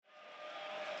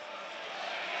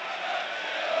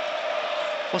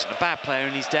Wasn't a bad player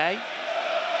in his day,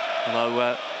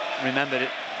 although remembered it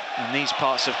in these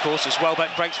parts, of course, as well.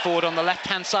 But breaks forward on the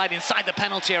left-hand side, inside the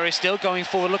penalty area still, going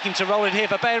forward, looking to roll it here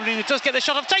for Bellerin, who does get the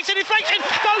shot off, takes a deflection,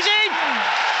 goes in!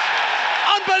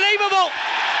 Unbelievable!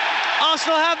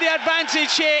 Arsenal have the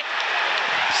advantage here.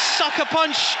 Sucker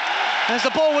punch as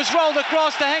the ball was rolled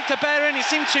across to Hector Bellerin. It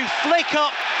seemed to flick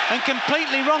up and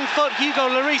completely wrong foot Hugo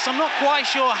Lloris. I'm not quite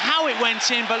sure how it went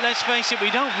in, but let's face it,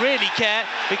 we don't really care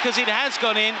because it has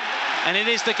gone in, and it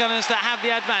is the Gunners that have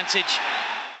the advantage.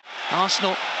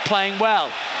 Arsenal playing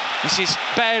well. This is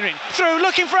Bellerin through,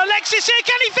 looking for Alexis here.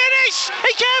 Can he finish?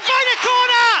 He can't find a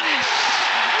corner.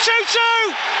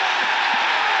 2-2.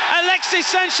 Alexis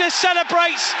Sanchez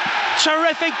celebrates.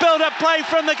 Terrific build-up play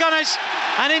from the Gunners,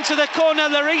 and into the corner.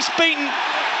 Lloris beaten.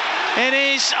 It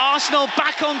is Arsenal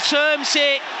back on terms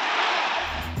here.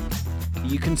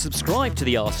 You can subscribe to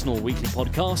the Arsenal Weekly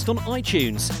Podcast on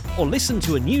iTunes or listen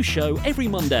to a new show every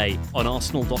Monday on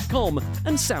arsenal.com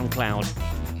and SoundCloud.